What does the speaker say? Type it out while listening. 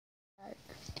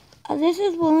This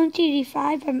is Balloon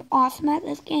TD5. I'm awesome at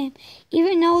this game.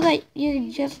 Even though that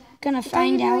you're just gonna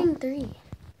find out.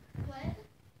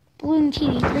 Balloon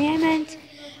TD3, I meant.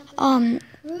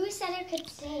 Rue said I could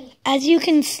stay. As you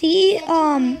can see,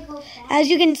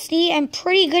 I'm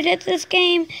pretty good at this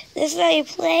game. This is how you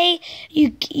play.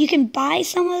 You can buy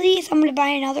some of these. I'm gonna buy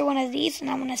another one of these, and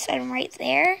I'm gonna set them right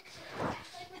there.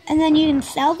 And then you can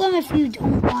sell them if you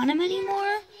don't want them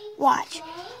anymore. Watch,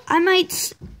 I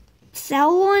might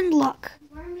sell one. Look,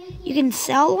 you can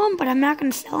sell one, but I'm not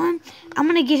gonna sell them. I'm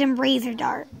gonna get him razor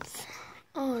darts.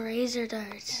 Oh, razor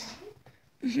darts.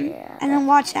 Yeah. And then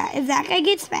watch that. If that guy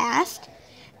gets fast,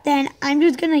 then I'm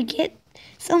just going to get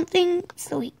something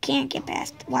so he can't get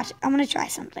past. Watch, I'm going to try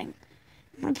something.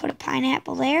 I'm going to put a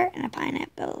pineapple there and a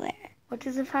pineapple there. What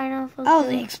does a pineapple Oh, do?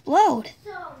 they explode.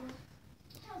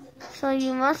 So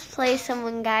you must play some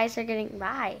when guys are getting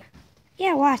by.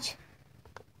 Yeah, watch.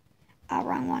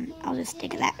 Wrong one. I'll just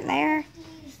stick that there.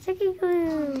 Sticky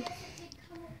glue.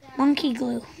 Monkey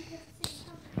glue.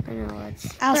 I know, it's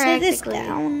I'll set this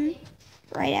down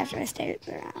right after I start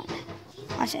the round.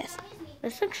 Watch this.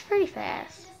 This looks pretty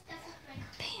fast.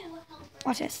 Bam.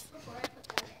 Watch this.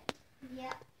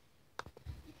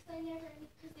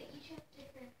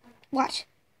 Watch.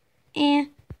 And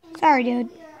sorry, dude.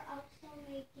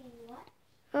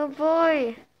 Oh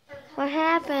boy, what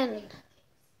happened?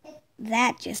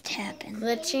 That just happened.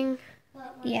 Glitching?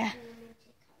 Yeah.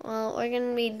 Well, we're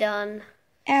gonna be done.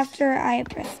 After I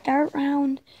press start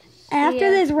round.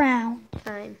 After this round.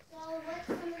 Fine.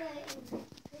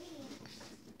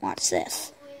 Watch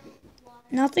this.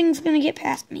 Nothing's going to get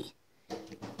past me.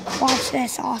 Watch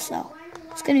this also.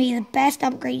 It's going to be the best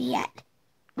upgrade yet.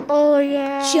 Oh,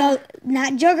 yeah.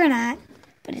 Not Juggernaut,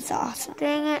 but it's awesome.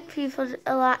 Dang it, people,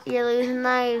 you're losing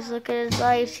lives. Look at his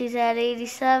life. He's at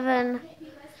 87.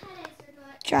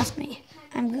 Trust me,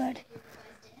 I'm good.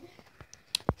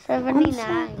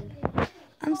 79.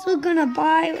 I'm still going to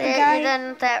buy a guy. You're done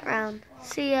with that round.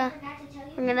 See ya.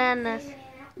 We're going to end this.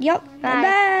 Yep. Bye.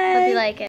 Bye-bye. Hope you like it.